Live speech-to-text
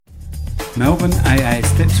Melbourne AA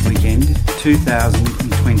Steps Weekend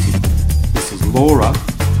 2020. This is Laura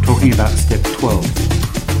talking about Step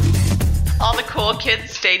 12. All the cool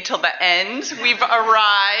kids stayed till the end. We've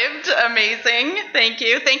arrived. Amazing. Thank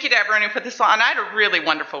you. Thank you to everyone who put this on. I had a really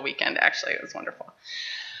wonderful weekend, actually. It was wonderful.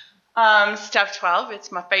 Step 12,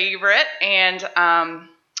 it's my favorite. And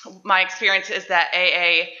my experience is that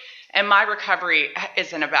AA and my recovery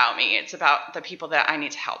isn't about me. It's about the people that I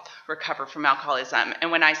need to help recover from alcoholism.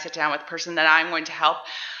 And when I sit down with the person that I'm going to help,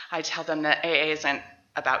 I tell them that AA isn't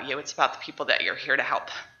about you. It's about the people that you're here to help.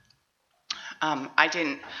 I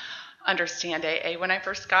didn't understand AA when I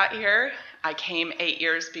first got here. I came 8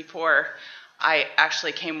 years before I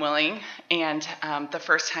actually came willing. And the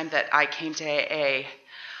first time that I came to AA,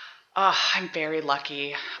 I'm very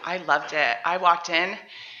lucky. I loved it. I walked in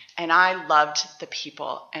and I loved the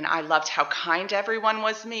people, and I loved how kind everyone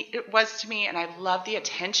was to me, and I loved the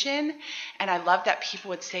attention, and I loved that people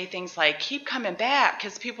would say things like, keep coming back,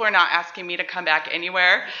 because people are not asking me to come back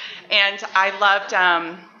anywhere. And I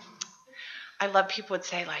loved people would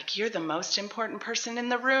say, like, you're the most important person in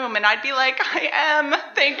the room, and I'd be like, I am.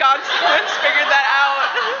 Thank God someone's figured that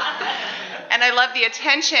out. And I loved the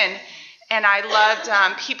attention. And I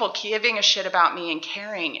loved people giving a shit about me and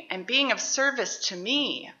caring and being of service to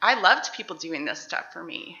me. I loved people doing this stuff for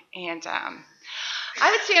me. And I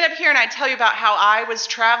would stand up here and I'd tell you about how I was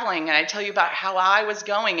traveling, and I'd tell you about how I was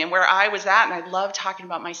going and where I was at. And I loved talking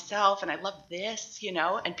about myself, and I loved this,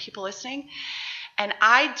 and people listening. And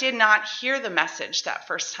I did not hear the message that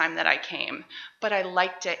first time that I came, but I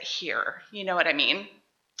liked it here. You know what I mean?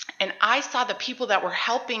 And I saw the people that were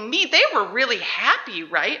helping me. They were really happy,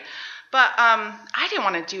 right? But I didn't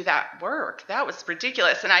want to do that work. That was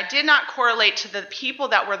ridiculous. And I did not correlate to the people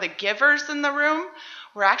that were the givers in the room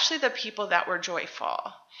were actually the people that were joyful.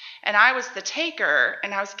 And I was the taker,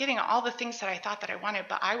 and I was getting all the things that I thought that I wanted,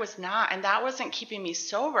 but I was not. And that wasn't keeping me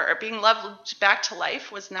sober. Being loved back to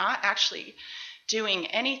life was not actually doing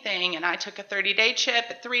anything. And I took a 30-day chip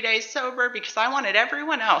at 3 days sober because I wanted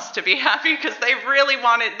everyone else to be happy, because they really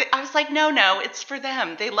wanted. I was like, no, it's for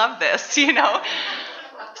them. They love this,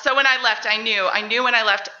 So when I left, I knew when I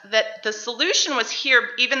left that the solution was here.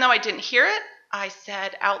 Even though I didn't hear it, I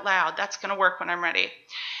said out loud, that's going to work when I'm ready.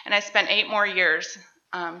 And I spent 8 more years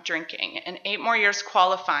drinking and 8 more years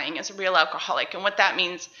qualifying as a real alcoholic. And what that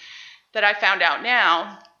means that I found out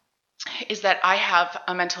now is that I have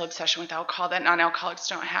a mental obsession with alcohol that non-alcoholics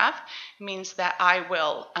don't have. It means that I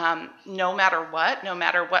will, no matter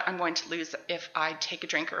what I'm going to lose if I take a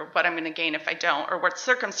drink, or what I'm going to gain if I don't, or what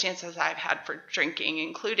circumstances I've had for drinking,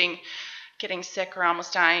 including getting sick or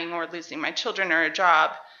almost dying, or losing my children or a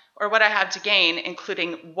job, or what I have to gain,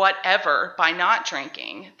 including whatever, by not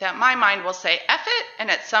drinking, that my mind will say, F it, and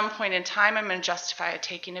at some point in time, I'm going to justify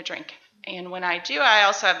taking a drink. And when I do, I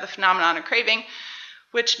also have the phenomenon of craving,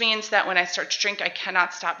 which means that when I start to drink, I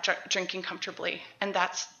cannot stop drinking comfortably. And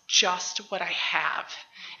that's just what I have.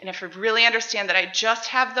 And if I really understand that I just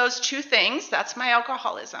have those 2 things, that's my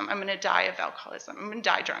alcoholism. I'm going to die of alcoholism. I'm going to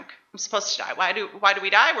die drunk. I'm supposed to die. Why do we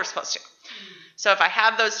die? We're supposed to. So if I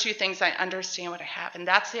have those 2 things, I understand what I have. And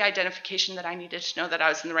that's the identification that I needed to know that I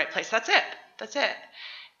was in the right place. That's it.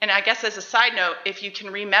 And I guess as a side note, if you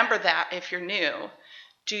can remember that, if you're new,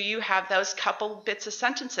 do you have those couple bits of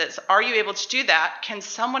sentences? Are you able to do that? Can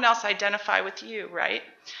someone else identify with you, right?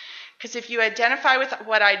 Because if you identify with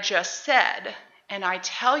what I just said, and I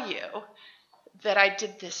tell you that I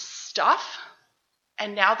did this stuff,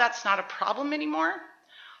 and now that's not a problem anymore,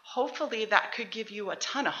 hopefully that could give you a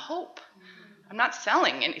ton of hope. I'm not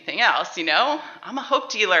selling anything else, I'm a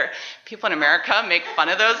hope dealer. People in America make fun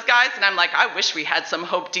of those guys, and I'm like, I wish we had some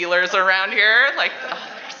hope dealers around here. Like,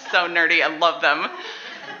 they're so nerdy. I love them.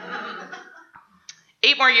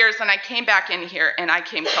 8 more years, and I came back in here, and I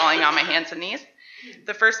came crawling on my hands and knees.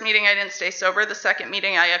 The first meeting, I didn't stay sober. The second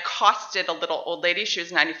meeting, I accosted a little old lady. She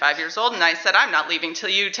was 95 years old, and I said, I'm not leaving till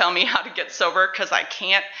you tell me how to get sober, because I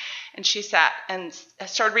can't. And she sat and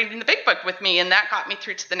started reading the big book with me, and that got me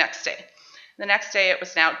through to the next day. The next day, it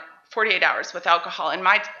was now 48 hours with alcohol, and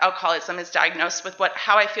my alcoholism is diagnosed with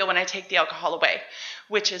how I feel when I take the alcohol away,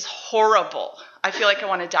 which is horrible. I feel like I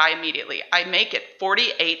want to die immediately. I make it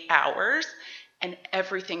 48 hours, and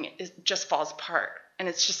everything just falls apart, and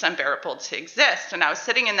it's just unbearable to exist. And I was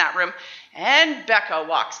sitting in that room, and Becca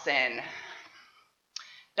walks in.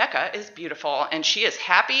 Becca is beautiful, and she is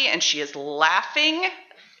happy, and she is laughing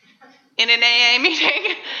in an AA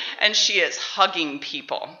meeting, and she is hugging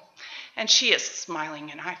people. And she is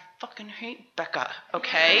smiling, and I fucking hate Becca,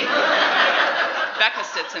 okay? Becca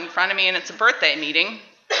sits in front of me, and it's a birthday meeting.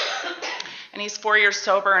 and he's 4 years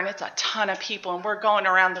sober, and it's a ton of people, and we're going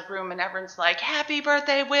around the room, and everyone's like, happy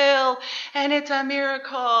birthday, Will, and it's a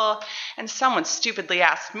miracle. And someone stupidly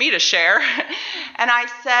asked me to share, and I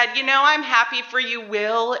said, I'm happy for you,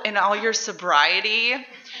 Will, in all your sobriety,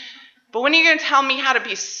 but when are you going to tell me how to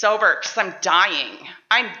be sober? Because I'm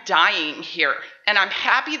dying here. And I'm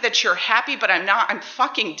happy that you're happy, but I'm not. I'm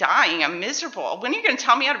fucking dying. I'm miserable. When are you going to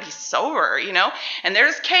tell me how to be sober, And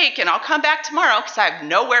there's cake, and I'll come back tomorrow because I have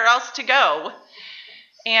nowhere else to go.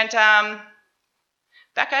 And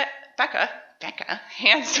Becca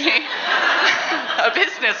hands me a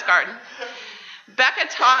business card. Becca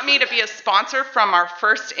taught me to be a sponsor from our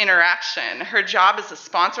first interaction. Her job as a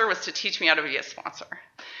sponsor was to teach me how to be a sponsor.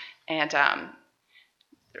 And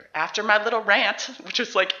after my little rant, which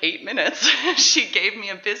was like 8 minutes, she gave me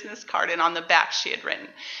a business card, and on the back she had written,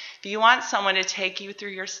 if you want someone to take you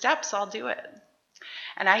through your steps, I'll do it.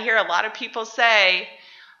 And I hear a lot of people say,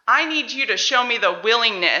 I need you to show me the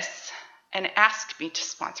willingness and ask me to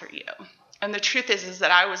sponsor you. And the truth is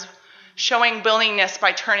that I was showing willingness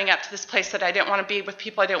by turning up to this place that I didn't want to be with,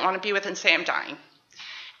 people I didn't want to be with, and say I'm dying.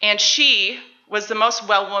 And she was the most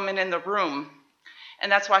well woman in the room.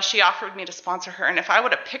 And that's why she offered me to sponsor her. And if I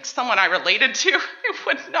would have picked someone I related to, it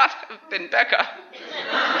would not have been Becca.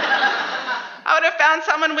 I would have found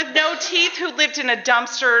someone with no teeth who lived in a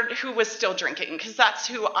dumpster who was still drinking, because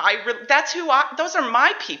those are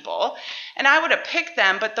my people. And I would have picked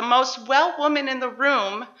them, but the most well woman in the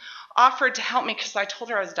room offered to help me because I told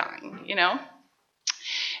her I was dying,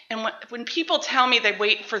 And when people tell me they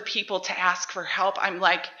wait for people to ask for help, I'm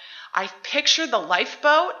like, I picture the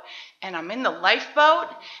lifeboat, and I'm in the lifeboat,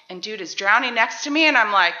 and dude is drowning next to me, and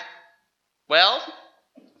I'm like, well,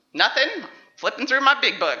 nothing, flipping through my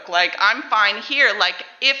big book. Like, I'm fine here. Like,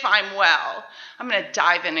 if I'm well, I'm going to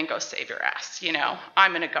dive in and go save your ass,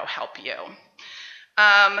 I'm going to go help you.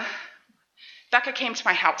 Becca came to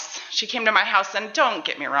my house. She came to my house, and don't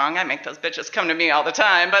get me wrong, I make those bitches come to me all the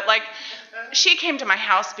time, but she came to my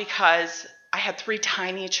house because I had 3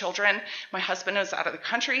 tiny children. My husband was out of the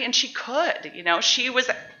country, and she could, she was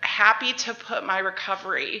happy to put my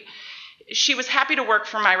recovery. She was happy to work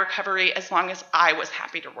for my recovery as long as I was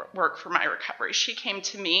happy to work for my recovery. She came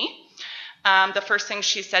to me. The first thing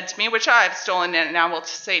she said to me, which I've stolen and I will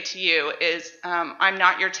say to you, is I'm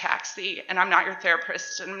not your taxi, and I'm not your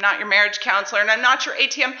therapist, and I'm not your marriage counselor, and I'm not your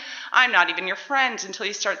ATM. I'm not even your friend until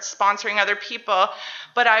you start sponsoring other people.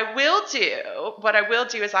 But what I will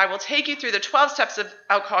do is I will take you through the 12 steps of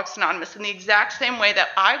Alcoholics Anonymous in the exact same way that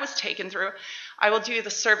I was taken through. I will do the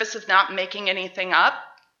service of not making anything up.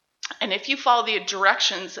 And if you follow the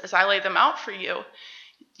directions as I lay them out for you,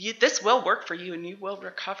 this will work for you, and you will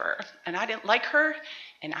recover. And I didn't like her,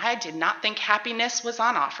 and I did not think happiness was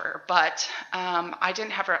on offer, but I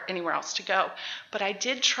didn't have anywhere else to go. But I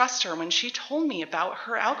did trust her when she told me about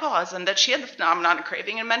her alcoholism, that she had the phenomenon of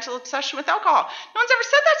craving and mental obsession with alcohol. No one's ever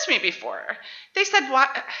said that to me before. They said, why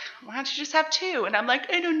don't you just have 2? And I'm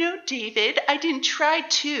like, I don't know, David. I didn't try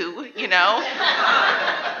 2,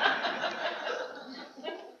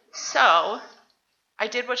 So I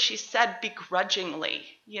did what she said begrudgingly,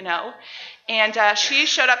 and she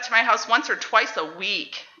showed up to my house once or twice a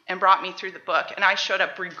week and brought me through the book, and I showed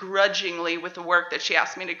up begrudgingly with the work that she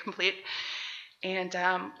asked me to complete, and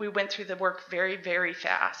we went through the work very, very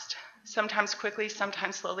fast, sometimes quickly,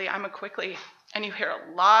 sometimes slowly. I'm a quickly, and you hear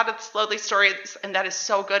a lot of slowly stories, and that is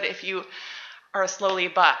so good if you are a slowly,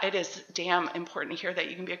 but it is damn important to hear that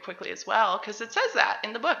you can be a quickly as well, because it says that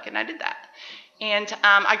in the book, and I did that. And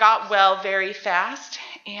I got well very fast,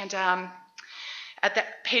 and at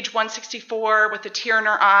that page 164 with a tear in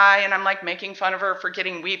her eye, and I'm like making fun of her for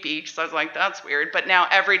getting weepy, because I was like, that's weird. But now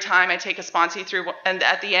every time I take a sponsee through, and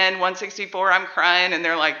at the end, 164, I'm crying, and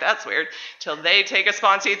they're like, that's weird. Till they take a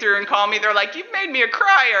sponsee through and call me, they're like, you've made me a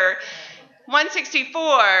crier.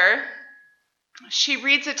 164, she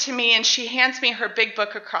reads it to me, and she hands me her big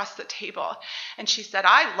book across the table, and she said,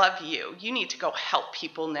 I love you. You need to go help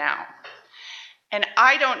people now. And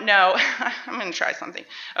I don't know, I'm going to try something.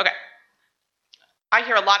 Okay. I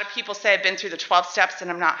hear a lot of people say I've been through the 12 steps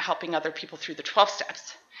and I'm not helping other people through the 12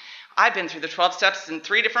 steps. I've been through the 12 steps in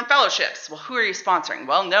 3 different fellowships. Well, who are you sponsoring?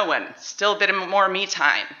 Well, no one. Still a bit more me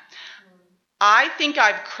time. I think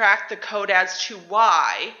I've cracked the code as to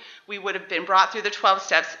why we would have been brought through the 12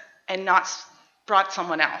 steps and not brought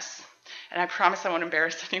someone else. And I promise I won't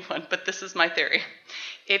embarrass anyone, but this is my theory.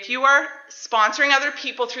 If you are sponsoring other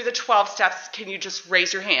people through the 12 steps, can you just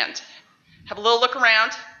raise your hand? Have a little look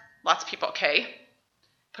around. Lots of people, okay?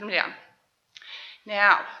 Put them down.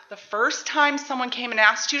 Now, the first time someone came and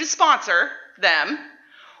asked you to sponsor them,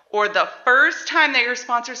 or the first time that your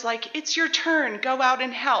sponsor's like, it's your turn, go out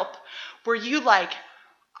and help, Were you like,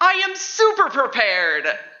 I am super prepared?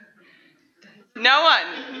 No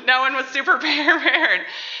one was super prepared.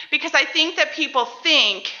 Because I think that people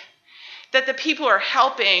think that the people who are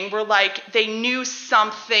helping were like, they knew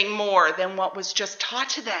something more than what was just taught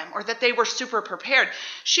to them, or that they were super prepared.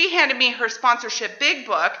 She handed me her sponsorship big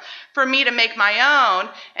book for me to make my own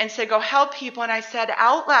and said, go help people. And I said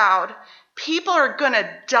out loud, people are gonna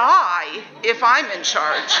die if I'm in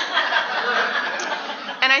charge.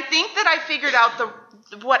 And I think that I figured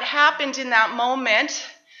out what happened in that moment.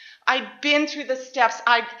 I'd been through the steps.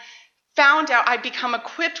 I found out I'd become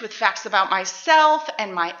equipped with facts about myself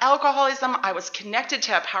and my alcoholism. I was connected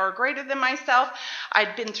to a power greater than myself.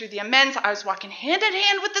 I'd been through the amends. I was walking hand in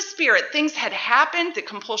hand with the Spirit. Things had happened. The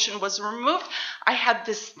compulsion was removed. I had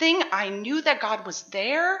this thing. I knew that God was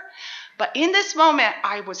there. But in this moment,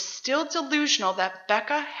 I was still delusional that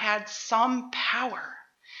Becca had some power,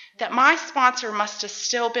 that my sponsor must have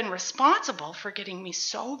still been responsible for getting me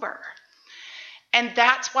sober. And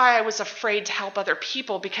that's why I was afraid to help other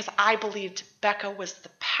people, because I believed Becca was the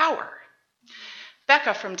power.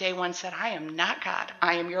 Becca from day one said, I am not God.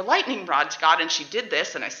 I am your lightning rod to God. And she did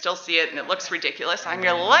this, and I still see it, and it looks ridiculous. I'm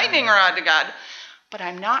your lightning rod to God, but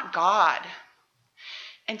I'm not God.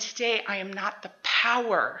 And today I am not the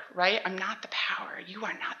power, right? I'm not the power. You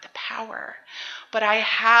are not the power. But I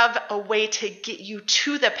have a way to get you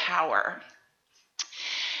to the power.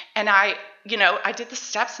 And I did the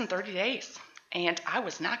steps in 30 days. And I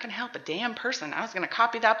was not going to help a damn person. I was going to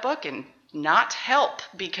copy that book and not help,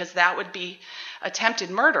 because that would be attempted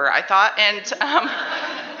murder, I thought. And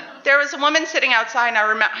there was a woman sitting outside, and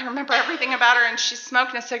I remember everything about her, and she's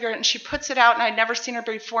smoking a cigarette, and she puts it out, and I'd never seen her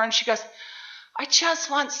before, and she goes, I just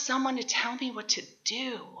want someone to tell me what to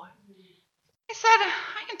do. I said,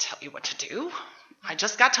 I can tell you what to do. I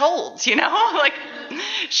just got told, like,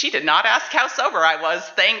 she did not ask how sober I was,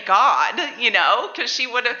 thank God, because she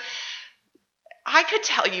would have. I could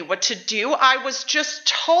tell you what to do. I was just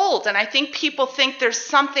told. And I think people think there's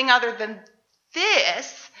something other than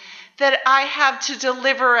this that I have to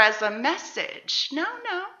deliver as a message. No,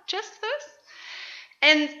 just this.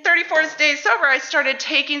 And 34 days sober, I started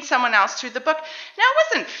taking someone else through the book. Now, it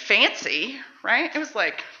wasn't fancy, right? It was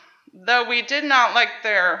like, though we did not like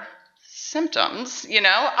their symptoms,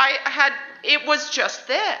 it was just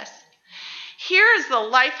this. Here is the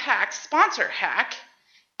life hack, sponsor hack.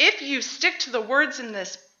 If you stick to the words in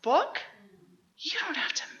this book, you don't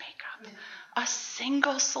have to make up a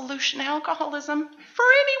single solution to alcoholism for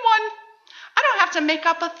anyone. I don't have to make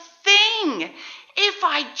up a thing if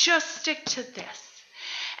I just stick to this.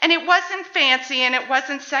 And it wasn't fancy and it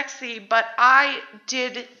wasn't sexy, but I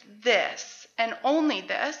did this and only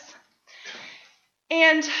this.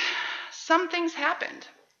 And some things happened.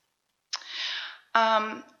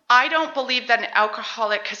 I don't believe that an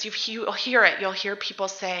alcoholic, because you'll hear it, you'll hear people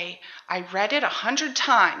say, I read it 100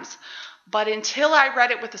 times, but until I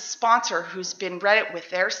read it with a sponsor who's read it with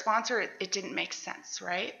their sponsor, it didn't make sense,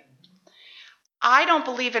 right? I don't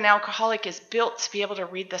believe an alcoholic is built to be able to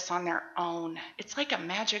read this on their own. It's like a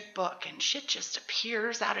magic book, and shit just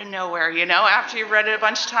appears out of nowhere, after you've read it a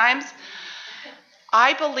bunch of times.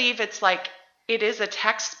 I believe it's like, it is a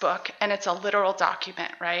textbook, and it's a literal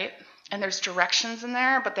document, right? And there's directions in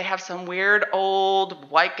there, but they have some weird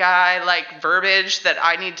old white guy like verbiage that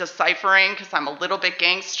I need deciphering because I'm a little bit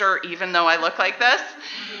gangster, even though I look like this.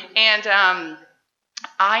 And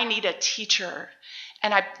I need a teacher.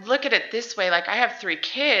 And I look at it this way, like I have 3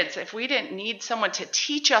 kids. If we didn't need someone to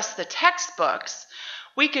teach us the textbooks,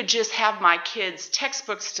 we could just have my kids'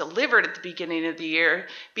 textbooks delivered at the beginning of the year,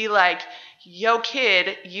 be like, yo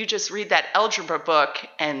kid, you just read that algebra book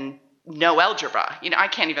and no algebra. I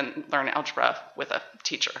can't even learn algebra with a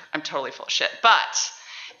teacher. I'm totally full of shit. But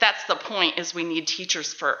that's the point, is we need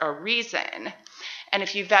teachers for a reason. And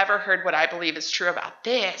if you've ever heard what I believe is true about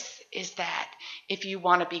this, is that if you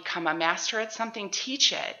want to become a master at something,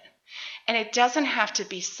 teach it. And it doesn't have to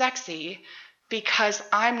be sexy, because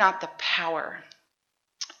I'm not the power.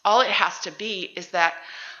 All it has to be is that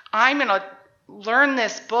I'm going to learn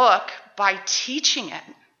this book by teaching it.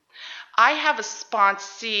 I have a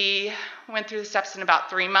sponsee, went through the steps in about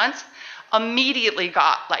 3 months, immediately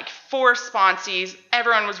got like 4 sponsees.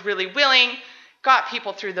 Everyone was really willing, got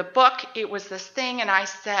people through the book. It was this thing, and I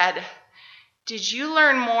said, did you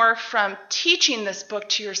learn more from teaching this book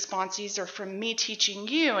to your sponsees or from me teaching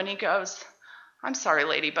you? And he goes, I'm sorry,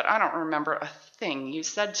 lady, but I don't remember a thing you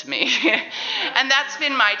said to me. And that's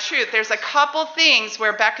been my truth. There's a couple things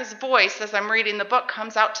where Becca's voice, as I'm reading the book,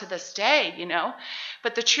 comes out to this day,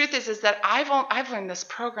 But the truth is that I've learned this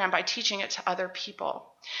program by teaching it to other people.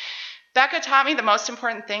 Becca taught me the most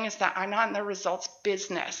important thing is that I'm not in the results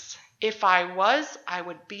business. If I was, I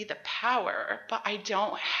would be the power, but I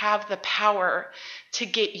don't have the power to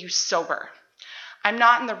get you sober. I'm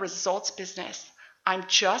not in the results business. I'm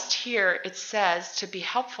just here, it says, to be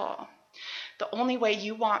helpful. The only way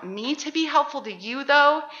you want me to be helpful to you,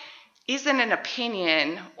 though, isn't an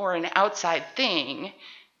opinion or an outside thing.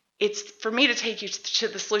 It's for me to take you to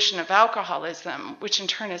the solution of alcoholism, which in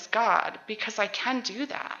turn is God, because I can do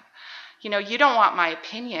that. You don't want my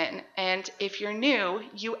opinion. And if you're new,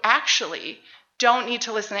 you actually don't need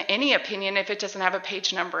to listen to any opinion if it doesn't have a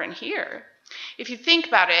page number in here. If you think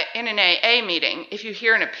about it, in an AA meeting, if you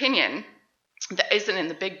hear an opinion that isn't in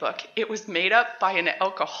the big book, it was made up by an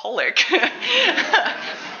alcoholic.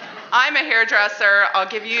 I'm a hairdresser. I'll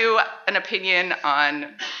give you an opinion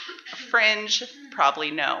on fringe.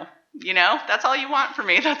 Probably no. That's all you want from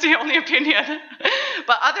me. That's the only opinion.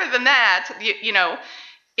 But other than that,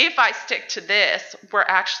 if I stick to this, we're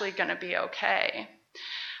actually going to be okay.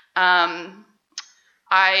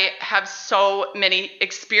 I have so many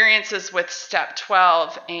experiences with step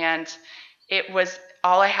 12, and it was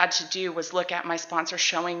all I had to do was look at my sponsor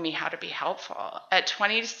showing me how to be helpful. At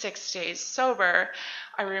 26 days sober,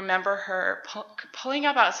 I remember her pulling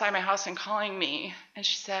up outside my house and calling me, and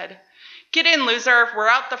she said, "Get in, loser. We're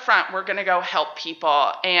out the front. We're going to go help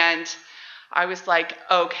people." And I was like,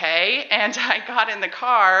 okay. And I got in the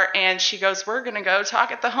car, and she goes, "We're going to go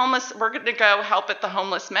talk at the homeless. We're going to go help at the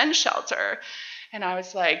homeless men's shelter." And I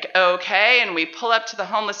was like, okay. And we pull up to the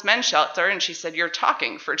homeless men's shelter, and she said, "You're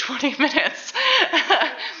talking for 20 minutes.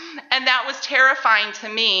 And that was terrifying to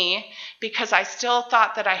me because I still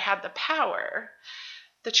thought that I had the power.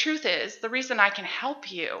 The truth is, the reason I can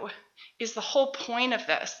help you is the whole point of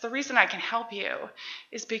this. The reason I can help you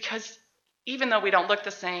is because even though we don't look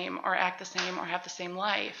the same or act the same or have the same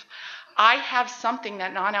life, I have something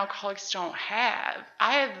that non-alcoholics don't have.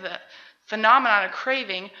 I have the phenomenon of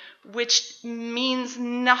craving, which means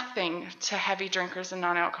nothing to heavy drinkers and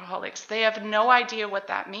non-alcoholics. They have no idea what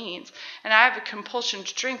that means. And I have a compulsion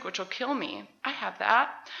to drink, which will kill me. I have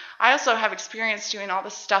that. I also have experience doing all the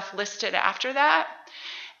stuff listed after that.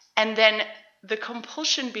 And then the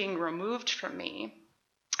compulsion being removed from me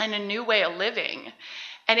and a new way of living.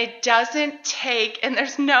 And it doesn't take, and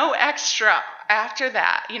there's no extra after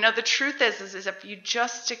that. The truth is if you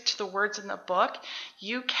just stick to the words in the book,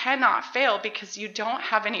 you cannot fail because you don't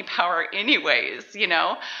have any power anyways.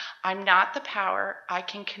 I'm not the power. I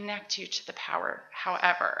can connect you to the power.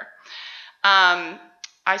 However,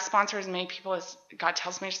 I sponsor as many people as God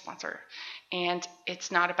tells me to sponsor. And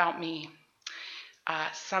it's not about me.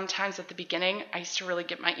 Sometimes at the beginning, I used to really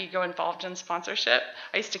get my ego involved in sponsorship.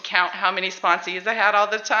 I used to count how many sponsees I had all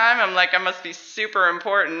the time. I'm like, I must be super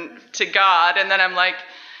important to God. And then I'm like,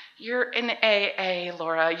 "You're in AA,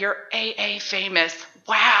 Laura. You're AA famous.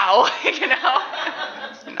 Wow."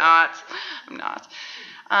 I'm not.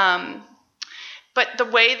 But the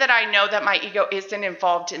way that I know that my ego isn't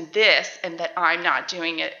involved in this and that I'm not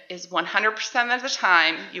doing it is 100% of the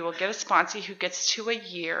time, you will get a sponsee who gets to a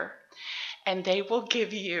year, and they will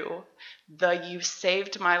give you the "you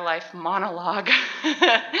saved my life" monologue.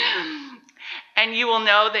 And you will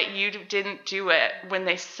know that you didn't do it when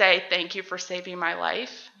they say, "Thank you for saving my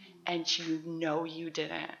life," and you know you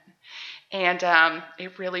didn't. And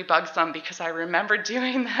it really bugs them because I remember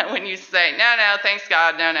doing that when you say, no, thanks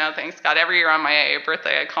God, no, thanks God. Every year on my AA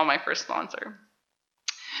birthday, I call my first sponsor.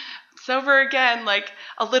 Sober again, like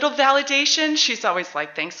a little validation. She's always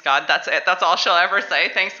like, "Thanks God." That's it. That's all she'll ever say.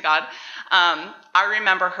 "Thanks God." I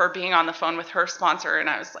remember her being on the phone with her sponsor, and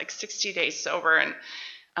I was like 60 days sober, and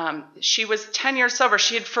she was 10 years sober.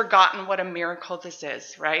 She had forgotten what a miracle this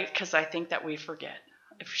is, right? Because I think that we forget.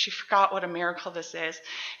 If she forgot what a miracle this is.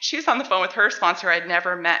 She was on the phone with her sponsor I'd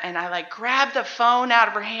never met, and I grabbed the phone out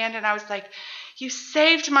of her hand, and I was like, "You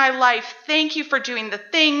saved my life. Thank you for doing the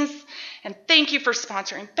things, and thank you for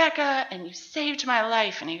sponsoring Becca, and you saved my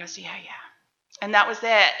life." And he goes, yeah. And that was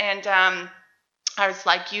it. And I was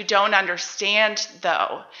like, "You don't understand,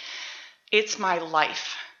 though. It's my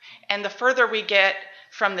life." And the further we get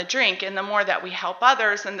from the drink and the more that we help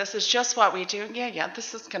others, and this is just what we do, yeah,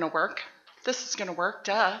 this is going to work. This is going to work,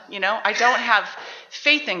 duh. I don't have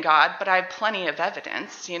faith in God, but I have plenty of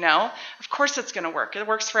evidence, Of course it's going to work. It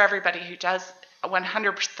works for everybody who does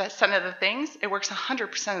 100% of the things. It works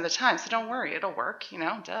 100% of the time, so don't worry, it'll work,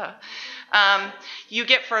 duh. You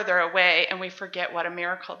get further away, and we forget what a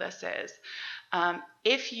miracle this is.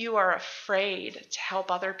 If you are afraid to help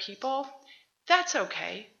other people, that's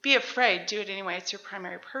okay. Be afraid. Do it anyway. It's your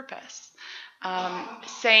primary purpose.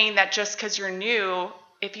 Saying that just because you're new,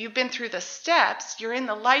 if you've been through the steps, you're in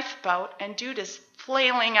the lifeboat, and dude is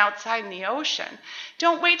flailing outside in the ocean.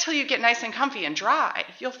 Don't wait till you get nice and comfy and dry.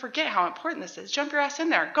 You'll forget how important this is. Jump your ass in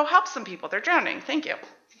there. Go help some people. They're drowning. Thank you.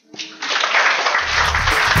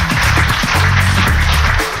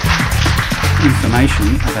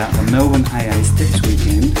 Information about the Melbourne AA Steps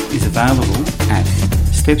Weekend is available at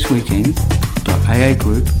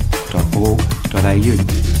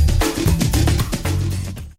stepsweekend.aagroup.org.au.